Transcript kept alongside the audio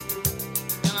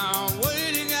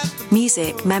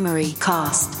Music Memory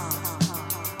Cast.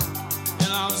 And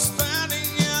I'm standing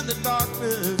in the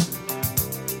darkness.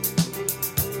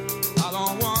 I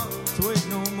don't want to wait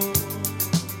no more.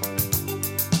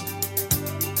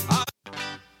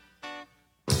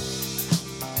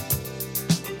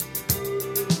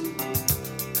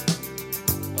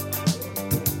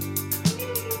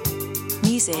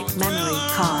 Music Memory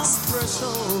Cast.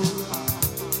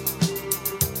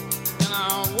 And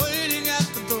I'm waiting at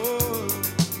the door.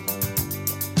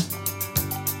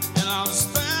 And I'm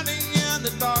standing in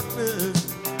the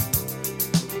darkness.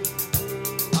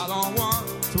 I don't want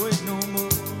to wait no more.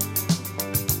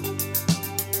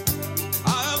 I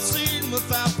have seen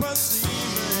without perceiving.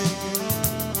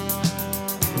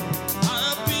 I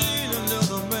have been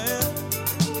another man.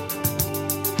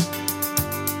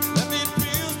 Let me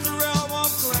pierce the realm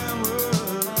of glamour,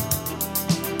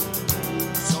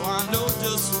 so I know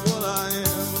just what I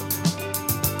am.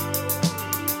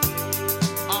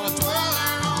 I'm a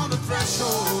dweller on the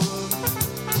threshold.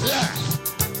 Yeah.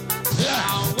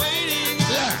 I'm waiting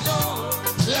at the door.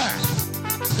 Yeah.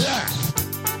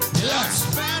 I'm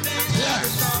standing in the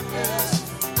darkness.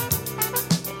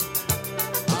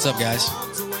 What's up, guys?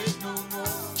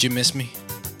 Did you miss me?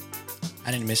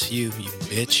 I didn't miss you, you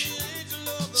bitch.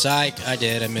 Psych, I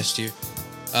did. I missed you.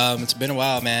 It's been a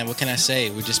while, man. What can I say?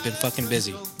 We've just been fucking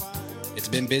busy. It's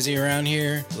been busy around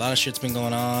here. A lot of shit's been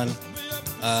going on.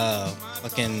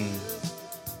 Fucking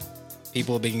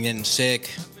people have been getting sick.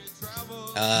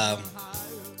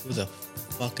 Who the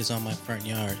fuck is on my front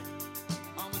yard?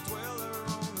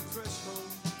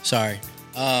 Sorry.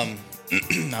 I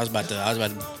was about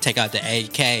to take out the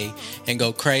AK and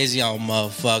go crazy on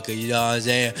motherfucker, you know what I'm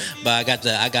saying? But I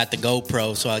got the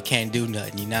GoPro, so I can't do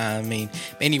nothing, you know what I mean?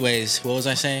 Anyways, what was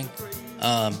I saying?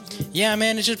 Yeah,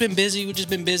 man, it's just been busy. We've just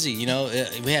been busy, you know.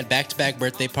 We had back-to-back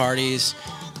birthday parties.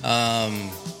 What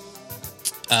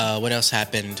else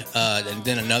happened? And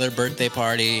then another birthday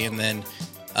party, and then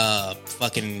the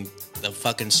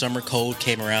fucking summer cold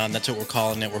came around. That's what we're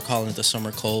calling it. We're calling it the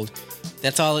summer cold.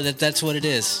 That's all. That's what it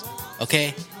is.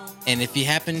 Okay? And if you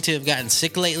happen to have gotten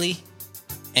sick lately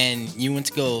and you went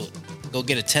to go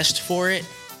get a test for it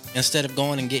instead of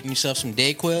going and getting yourself some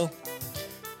Dayquil,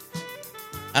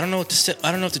 I don't know what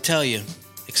to tell you,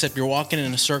 except you're walking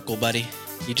in a circle, buddy.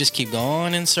 You just keep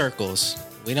going in circles.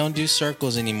 We don't do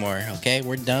circles anymore, okay?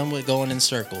 We're done with going in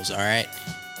circles, all right?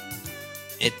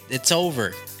 It's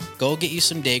over. Go get you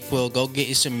some Dayquil, go get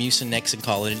you some Mucinex and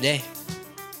call it a day.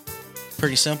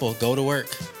 Pretty simple. Go to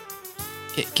work.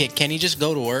 Can you just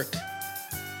go to work?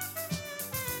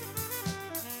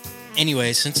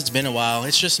 Anyway, since it's been a while,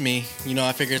 it's just me. You know,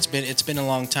 I figure it's been a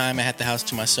long time. I had the house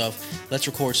to myself. Let's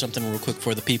record something real quick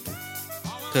for the people.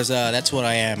 Because that's what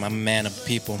I am. I'm a man of the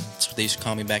people. That's what they used to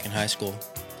call me back in high school.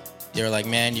 They were like,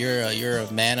 man, you're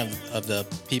a man of the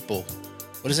people.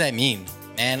 What does that mean?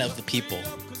 Man of the people.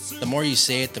 The more you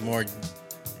say it, the more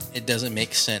it doesn't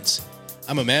make sense.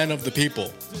 I'm a man of the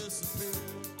people.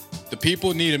 The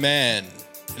people need a man,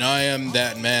 and I am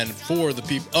that man for the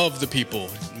people of the people.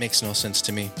 It makes no sense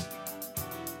to me.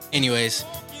 Anyways,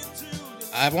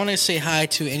 I want to say hi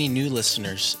to any new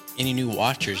listeners, any new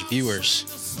watchers,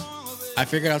 viewers. I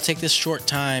figured I'll take this short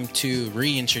time to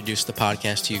reintroduce the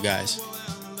podcast to you guys.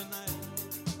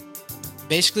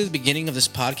 Basically, the beginning of this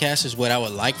podcast is what I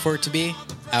would like for it to be.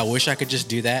 I wish I could just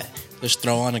do that. Just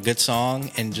throw on a good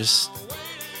song and just...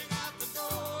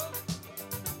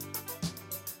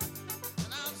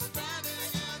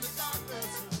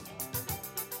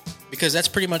 Because that's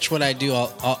pretty much what I do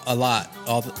a lot.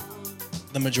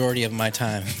 The majority of my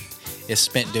time is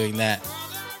spent doing that.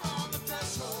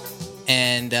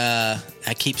 And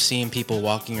I keep seeing people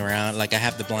walking around. Like, I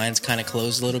have the blinds kind of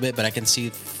closed a little bit, but I can see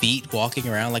feet walking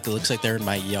around like it looks like they're in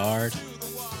my yard.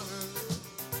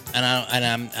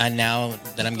 And now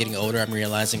that I'm getting older, I'm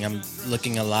realizing I'm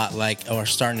looking a lot like, or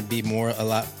starting to be a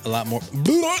lot more.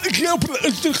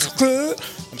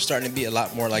 I'm starting to be a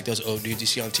lot more like those old dudes you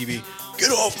see on TV. Get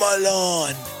off my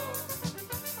lawn.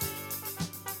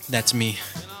 That's me.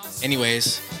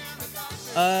 Anyways,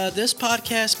 this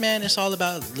podcast, man, it's all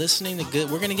about listening to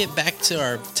good. We're gonna get back to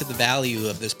the value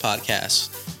of this podcast,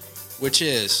 which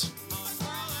is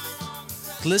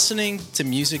listening to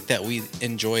music that we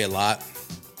enjoy a lot,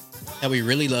 that we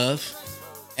really love,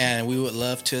 and we would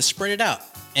love to spread it out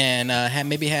and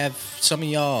maybe have some of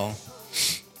y'all,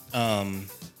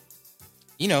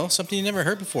 you know, something you never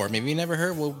heard before. Maybe you never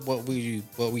heard what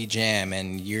we jam,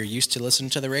 and you're used to listening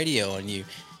to the radio, and you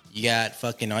got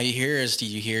fucking all you hear is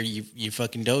you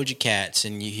fucking Doja Cats,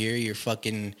 and you hear your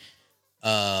fucking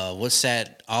what's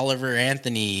that, Oliver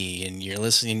Anthony, and you're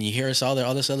listening, you hear us all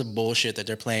this other bullshit that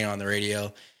they're playing on the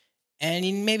radio.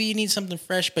 and maybe you need something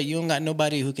fresh, but you don't got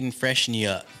nobody who can freshen you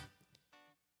up.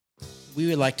 We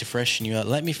would like to freshen you up.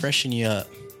 Let me freshen you up.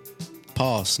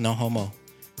 Pause. No homo.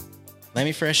 Let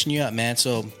me freshen you up, man.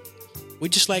 So we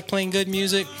just like playing good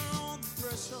music.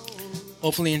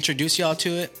 Hopefully introduce y'all to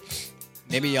it.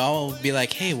 Maybe y'all will be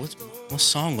like, hey, what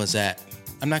song was that?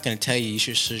 I'm not going to tell you. You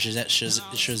should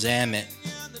Shazam it.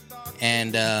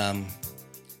 And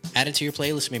add it to your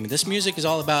playlist, maybe. This music is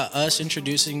all about us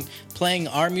playing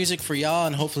our music for y'all,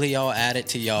 and hopefully y'all add it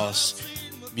to y'all's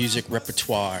music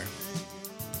repertoire.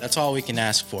 That's all we can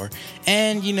ask for.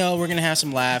 And, we're going to have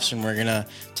some laughs, and we're going to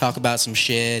talk about some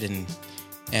shit, and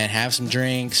have some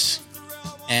drinks,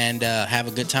 and have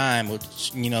a good time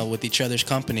with each other's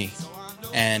company.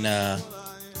 And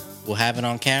we'll have it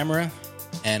on camera,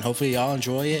 and hopefully y'all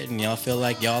enjoy it, and y'all feel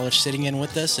like y'all are sitting in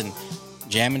with us and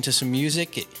jamming to some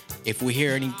music. If we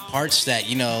hear any parts that,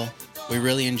 we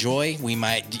really enjoy, we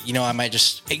might, I might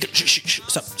just, hey,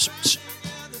 stop.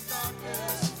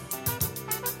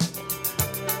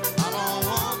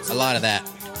 A lot of that.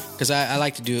 Because I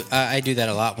like to do, I do that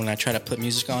a lot when I try to put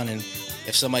music on, and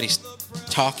if somebody's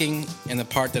talking in the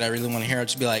part that I really want to hear, I'll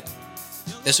just be like,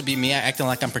 this would be me acting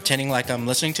like I'm pretending like I'm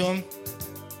listening to him.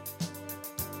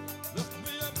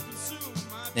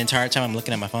 The entire time I'm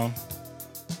looking at my phone.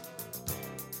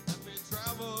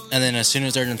 And then as soon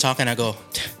as they're done talking, I go,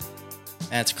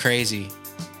 that's crazy.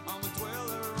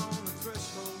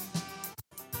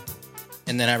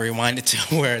 And then I rewind it to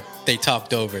where they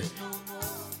talked over.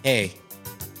 Hey,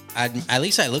 at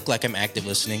least I look like I'm active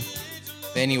listening.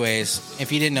 But anyways,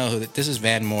 if you didn't know this is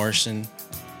Van Morrison,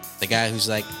 the guy who's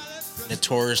like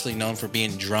notoriously known for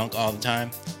being drunk all the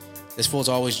time. This fool's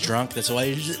always drunk. That's why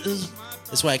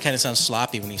it kind of sounds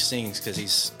sloppy when he sings, because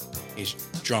he's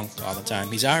drunk all the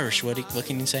time. He's Irish. What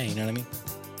can you say? You know what I mean?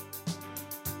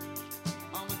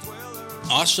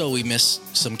 Also, we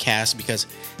missed some cast because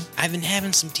I've been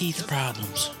having some teeth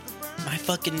problems. My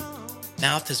fucking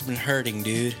mouth has been hurting,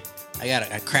 dude.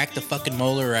 I cracked the fucking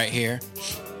molar right here.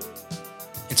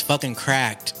 It's fucking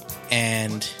cracked,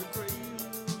 and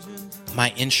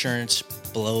my insurance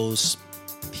blows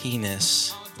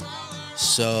penis.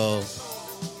 So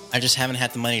I just haven't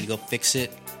had the money to go fix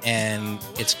it, and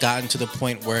it's gotten to the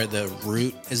point where the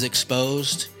root is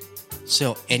exposed.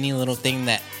 So any little thing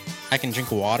that I can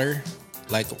drink water,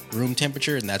 like room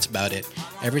temperature, and that's about it.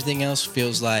 Everything else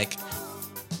feels like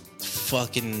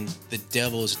fucking the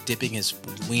devil is dipping his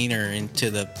wiener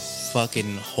into the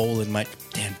fucking hole in my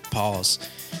damn pause,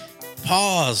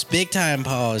 big time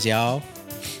pause, y'all.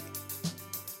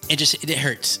 It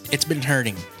hurts. It's been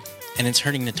hurting, and it's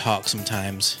hurting to talk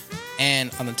sometimes.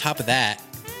 And on the top of that,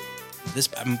 this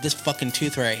fucking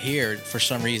tooth right here, for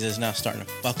some reason, is now starting to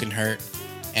fucking hurt,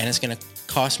 and it's gonna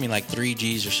cost me like 3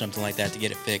 G's or something like that to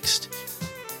get it fixed.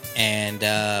 And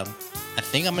I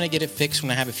think I'm gonna get it fixed when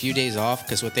I have a few days off,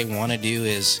 because what they want to do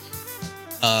is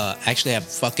actually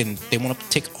they want to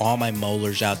take all my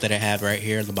molars out that I have right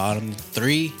here at the bottom.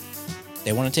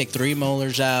 They want to take 3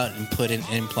 molars out and put in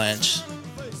implants.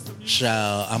 So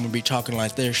I'm gonna be talking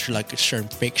like this, like certain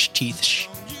fake teeth,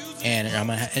 and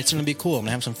it's gonna be cool. I'm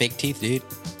gonna have some fake teeth, dude.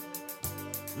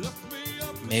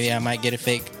 Maybe I might get a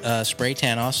fake spray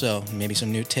tan also. Maybe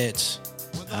some new tits.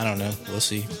 I don't know. We'll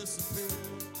see.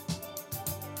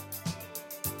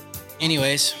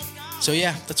 Anyways, so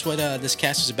yeah, that's what this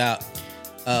cast is about.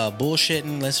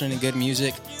 Bullshitting, listening to good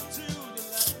music.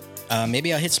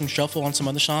 Maybe I'll hit some shuffle on some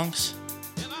other songs,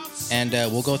 and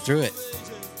we'll go through it.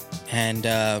 And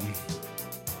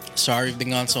sorry we've been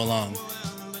gone so long,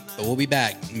 but we'll be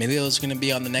back. Emilio's gonna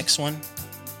be on the next one.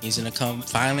 He's gonna come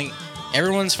finally.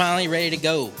 Everyone's finally ready to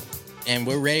go, and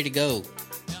we're ready to go.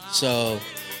 So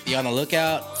be on the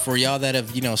lookout for y'all that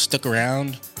have stuck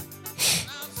around.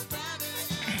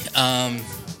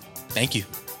 Thank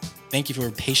you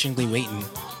for patiently waiting.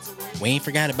 We ain't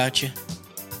forgot about you.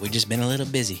 We just been a little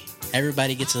busy.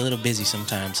 Everybody gets a little busy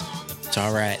sometimes. It's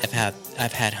all right.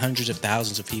 I've had hundreds of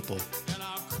thousands of people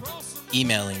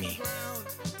emailing me.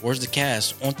 Where's the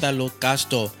cast? Onta lo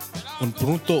casto. Un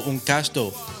pronto un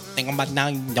casto.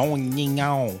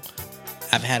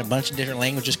 I've had a bunch of different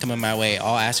languages coming my way,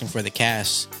 all asking for the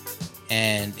cast.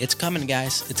 And it's coming,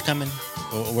 guys. It's coming.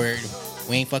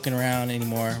 We ain't fucking around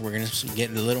anymore. We're going to get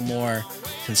a little more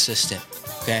consistent.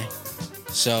 Okay?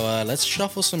 So let's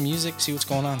shuffle some music, see what's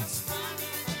going on.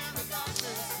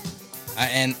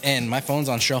 And my phone's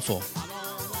on shuffle.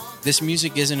 This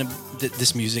music isn't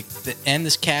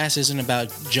this cast isn't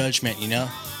about judgment,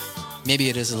 Maybe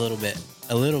it is a little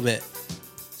bit.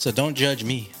 So don't judge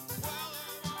me.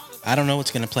 I don't know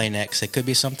what's gonna play next. It could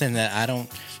be something that I don't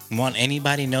want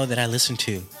anybody to know that I listen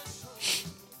to.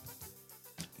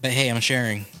 But hey, I'm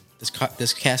sharing.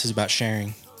 This cast is about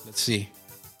sharing. Let's see.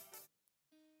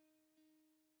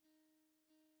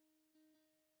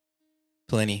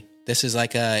 Plenty. This is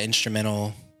like a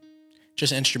instrumental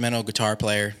guitar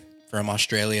player from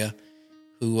Australia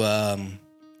who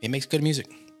he makes good music.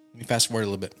 Let me fast forward a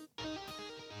little bit.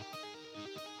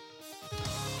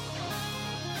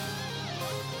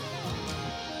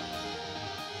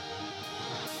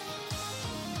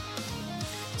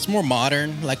 It's more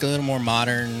modern, like a little more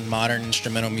modern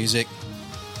instrumental music.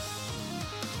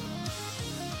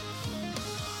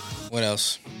 What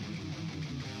else?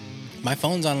 My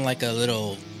phone's on like a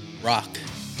little rock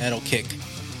metal kick.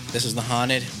 This is The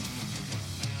Haunted.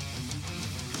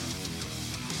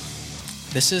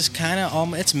 This is kind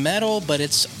of it's metal, but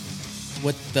it's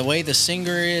with the way the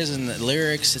singer is and the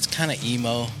lyrics, it's kind of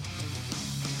emo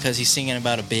because he's singing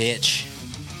about a bitch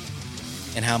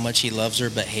and how much he loves her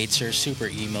but hates her. Super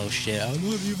emo shit. I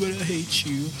love you but I hate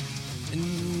you,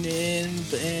 and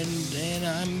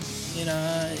I'm, you know,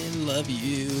 I love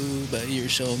you but you're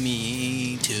so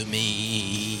mean to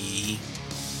me.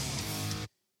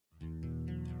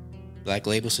 Black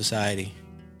Label Society.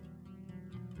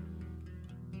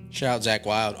 Shout out Zach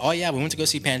Wild. Oh yeah, we went to go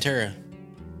see Pantera,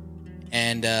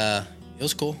 and it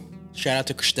was cool. Shout out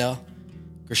to Christelle.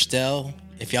 Christelle,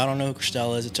 if y'all don't know who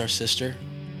Christelle is, it's our sister.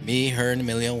 Me, her, and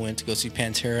Emilio went to go see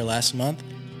Pantera last month.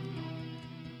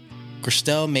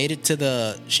 Christelle made it to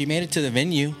the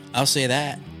venue. I'll say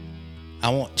that.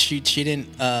 She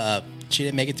didn't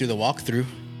make it through the walkthrough.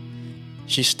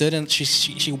 She stood in.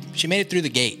 She made it through the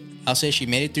gate. I'll say she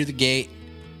made it through the gate.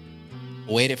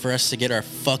 Waited for us to get our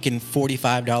fucking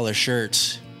 $45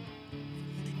 shirts.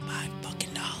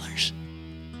 $45.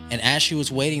 And as she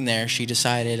was waiting there, she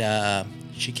decided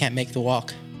she can't make the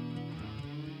walk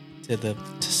to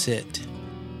sit.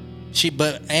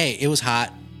 But hey, it was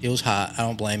hot. It was hot. I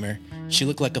don't blame her. She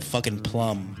looked like a fucking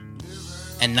plum.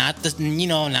 And not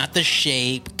the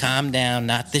shape. Calm down,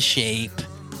 not the shape.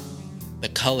 The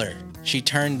color. She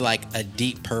turned like a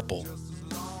deep purple.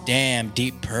 Damn,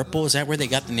 deep purple? Is that where they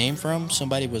got the name from?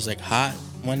 Somebody was like hot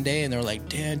one day and they were like,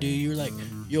 damn, dude,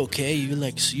 you okay?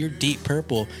 You're deep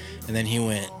purple. And then he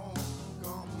went,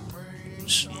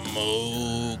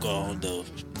 smoke on the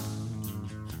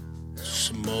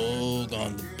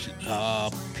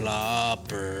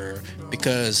plopper.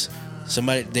 Because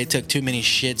they took too many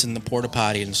shits in the porta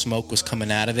potty and smoke was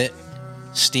coming out of it.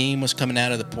 Steam was coming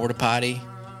out of the porta potty.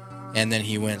 And then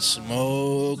he went,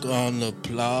 smoke on the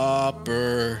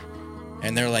plopper.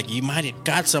 And they're like, you might have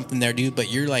got something there, dude,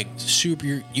 but you're like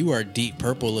you are deep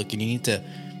purple looking. You need to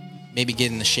maybe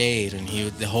get in the shade. And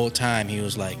the whole time he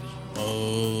was like,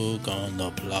 smoke on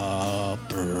the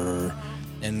plopper.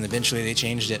 And eventually they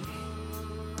changed it.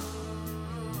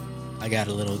 I got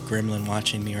a little gremlin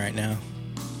watching me right now.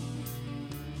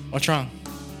 What's wrong?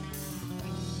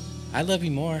 I love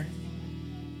you more.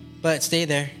 But stay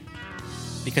there.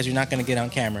 Because you're not going to get on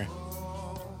camera.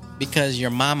 Because your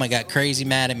mama got crazy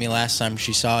mad at me last time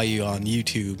she saw you on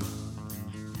YouTube.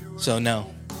 So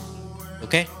no.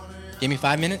 Okay? Give me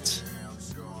 5 minutes.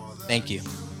 Thank you.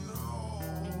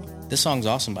 This song's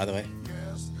awesome, by the way.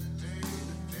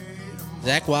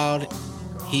 Zach Wild,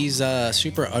 he's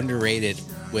super underrated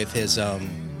with his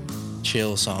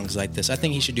chill songs like this. I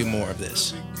think he should do more of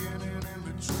this.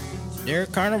 There are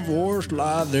carnivores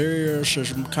lie there, so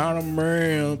some kind of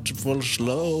mouth full of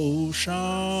slow songs.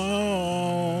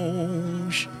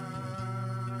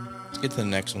 Let's get to the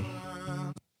next one.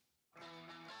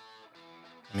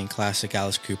 Classic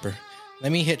Alice Cooper.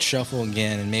 Let me hit shuffle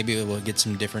again, and maybe we'll get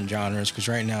some different genres, because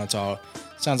right now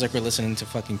sounds like we're listening to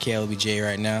fucking KLBJ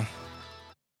right now.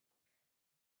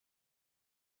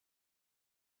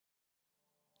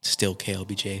 Still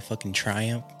KLBJ, fucking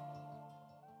Triumph.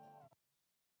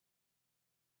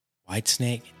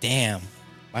 Whitesnake, damn.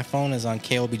 My phone is on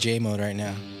KLBJ mode right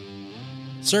now.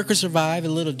 Circa Survive, a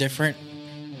little different.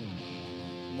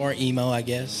 More emo, I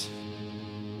guess.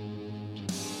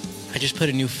 I just put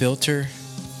a new filter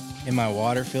in my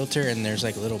water filter, and there's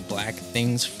like little black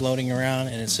things floating around,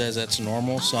 and it says that's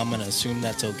normal, so I'm gonna assume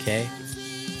that's okay.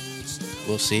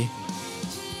 We'll see.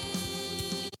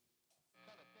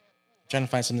 I'm trying to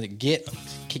find something to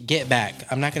get back.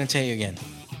 I'm not gonna tell you again.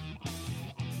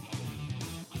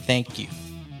 Thank you.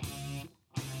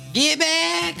 Get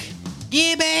back!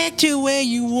 Get back to where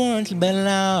you once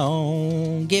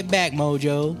belong. Get back,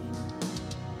 Mojo.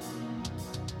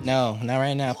 No, not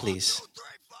right now, please.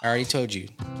 I already told you.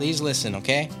 Please listen,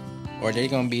 okay? Or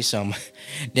there's gonna be some.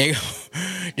 They're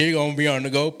gonna be on the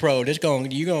GoPro.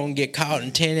 You're gonna get caught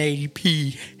in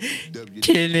 1080p.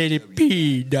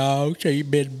 1080p, dog. So you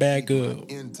better back up.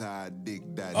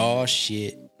 Oh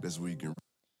shit.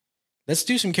 Let's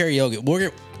do some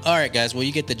karaoke. All right, guys. Well,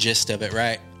 you get the gist of it,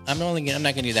 right? I'm not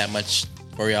gonna do that much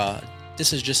for y'all.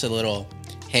 This is just a little.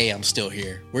 Hey, I'm still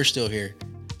here. We're still here.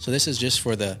 So this is just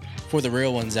for the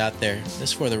real ones out there. This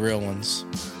is for the real ones.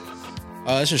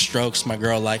 Oh, this is Strokes. My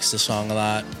girl likes the song a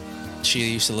lot.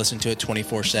 She used to listen to it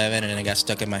 24/7, and it got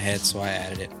stuck in my head, so I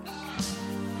added it.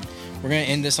 We're gonna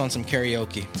end this on some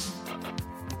karaoke.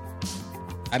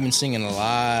 I've been singing a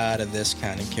lot of this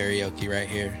kind of karaoke right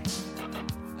here.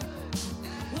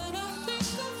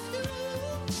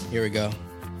 Here we go.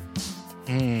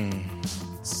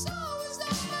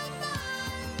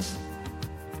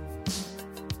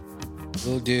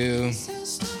 We'll do.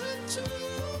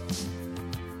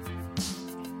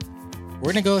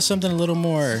 We're gonna go with something a little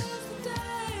more.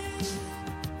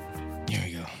 Here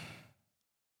we go.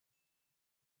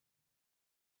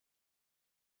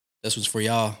 This was for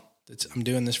y'all. I'm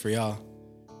doing this for y'all.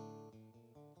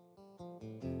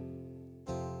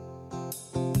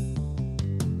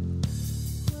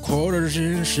 Quarters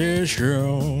in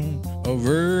session, a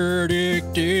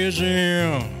verdict is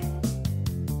in.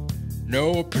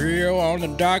 No appeal on the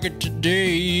docket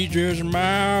today, just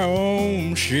my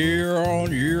own share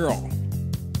on you.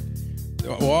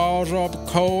 The walls of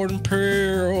cold and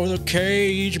pale, the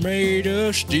cage made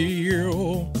of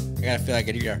steel. I gotta feel like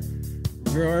it here.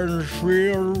 Gardens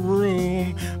fill the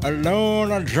room,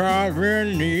 alone I'm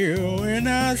driving near, and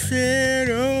I said,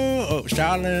 oh,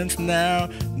 silence now,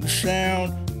 the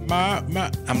sound.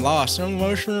 I'm lost. I'm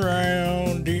looking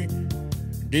around.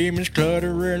 Demons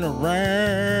cluttering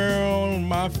around.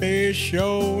 My face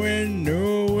showing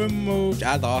no emotion.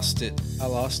 I lost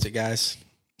it, guys.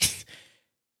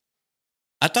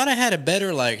 I thought I had a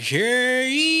better share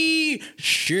ye,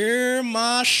 share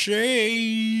my say.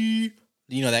 You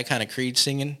know, that kind of Creed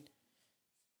singing,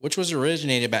 which was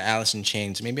originated by Alice in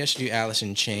Chains. Maybe I should do Alice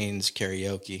in Chains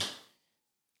karaoke.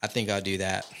 I think I'll do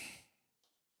that.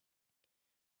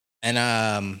 And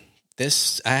I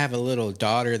have a little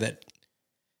daughter that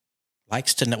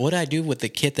likes to know. What do I do with the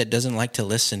kid that doesn't like to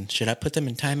listen? Should I put them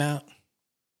in timeout? I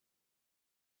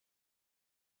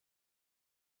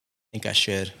think I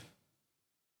should.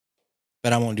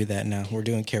 But I won't do that now. We're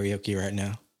doing karaoke right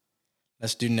now.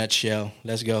 Let's do Nutshell.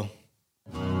 Let's go.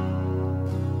 You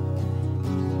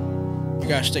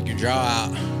gotta stick your jaw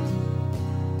out.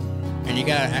 And you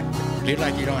gotta do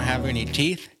like you don't have any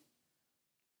teeth.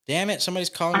 Damn it,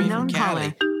 somebody's calling me from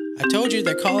Cali. I told you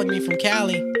they're calling me from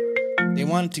Cali. They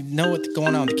wanted to know what's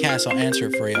going on with the cast. I'll answer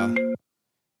it for y'all.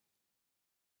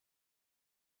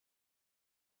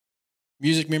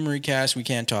 Music Memory Cast, we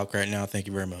can't talk right now. Thank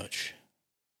you very much.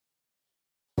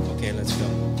 Okay, let's go.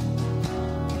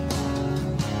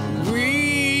 We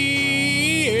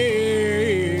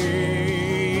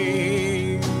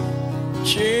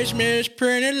chase Miss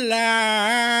Pretty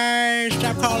Lies.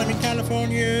 Stop calling me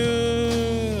California.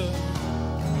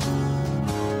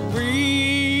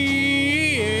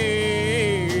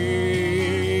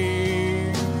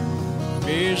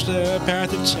 The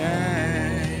path of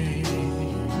time.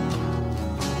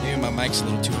 Maybe my mic's a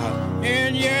little too hot.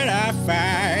 And yet I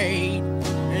fight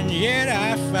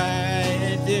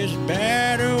this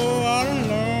battle all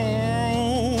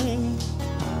alone.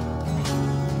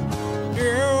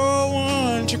 You're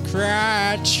one to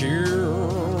cry to.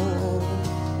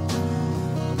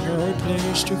 You're a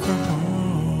place to come home.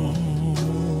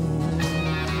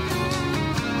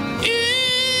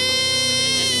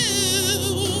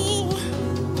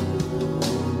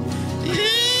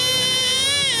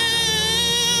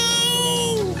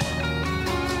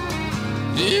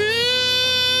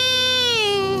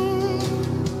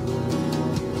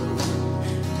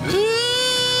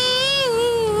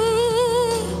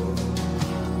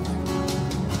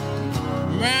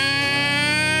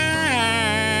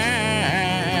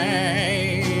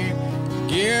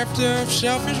 Of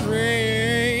self is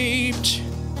raped.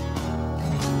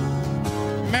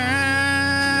 My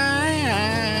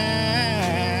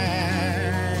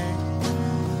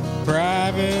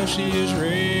privacy is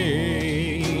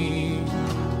raped.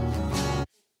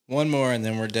 One more and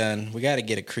then we're done. We got to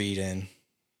get a Creed in.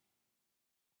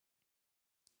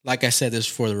 Like I said, this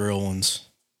is for the real ones.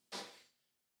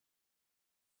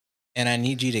 And I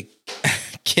need you to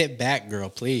get back, girl,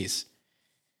 please.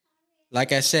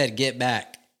 Like I said, get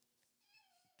back.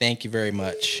 Thank you very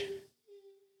much.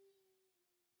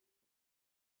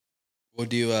 We'll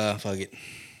do, fuck it.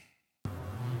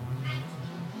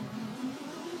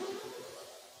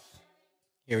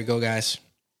 Here we go, guys.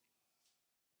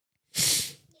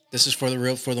 This is for the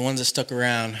ones that stuck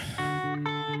around.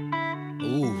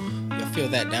 Ooh, you'll feel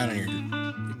that down in your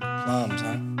plums,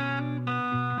 huh?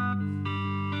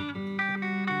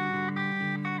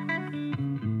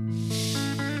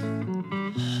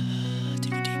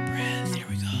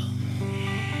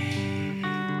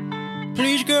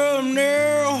 Please come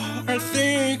now. I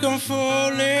think I'm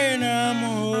falling. I'm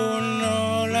holding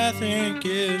on. I think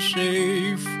it's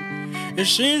safe. It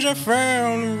seems I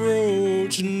found the road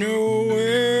to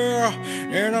nowhere,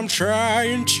 and I'm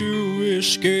trying to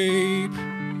escape.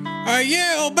 I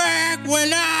yelled back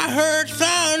when I heard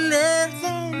thunder,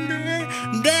 thunder,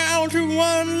 down to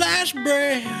one last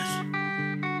breath.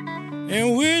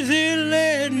 And with it,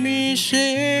 let me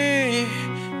say,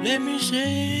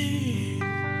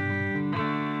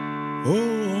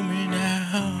 hold me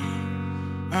now.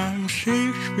 I'm 6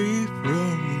 feet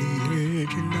from the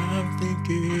edge, and I'm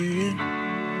thinking,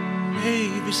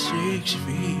 maybe 6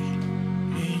 feet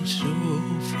ain't so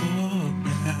far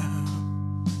now.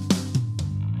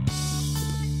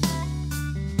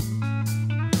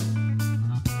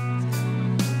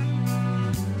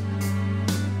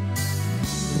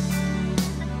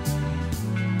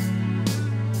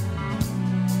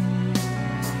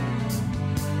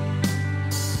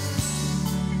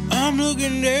 I'm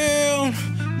looking down,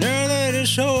 now that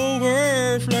it's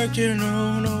over, reflecting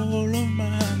on all of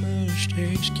my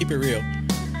mistakes. Keep it real.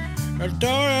 I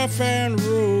thought I found the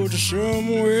road to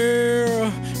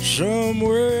somewhere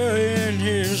in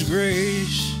His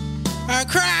grace. I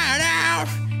cried out,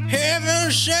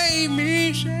 heaven save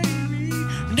me,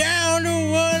 down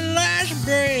to one last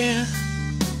breath.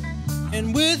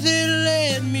 And with it,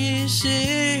 let me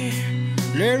say,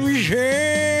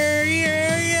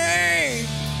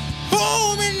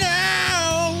 hold me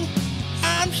now.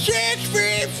 I'm 6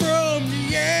 feet from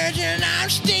the edge and I'm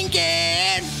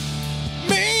stinking.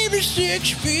 Maybe 6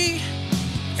 feet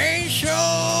ain't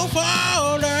so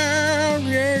far down.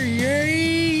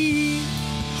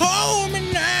 Hold me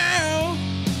now.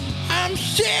 I'm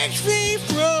 6 feet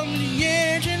from the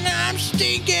edge and I'm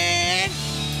stinking.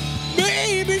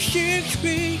 Maybe 6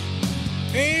 feet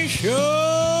ain't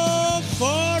so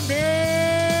far down.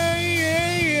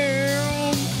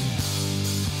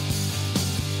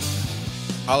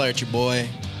 Holler at your boy.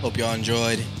 Hope y'all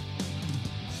enjoyed.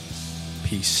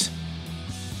 Peace.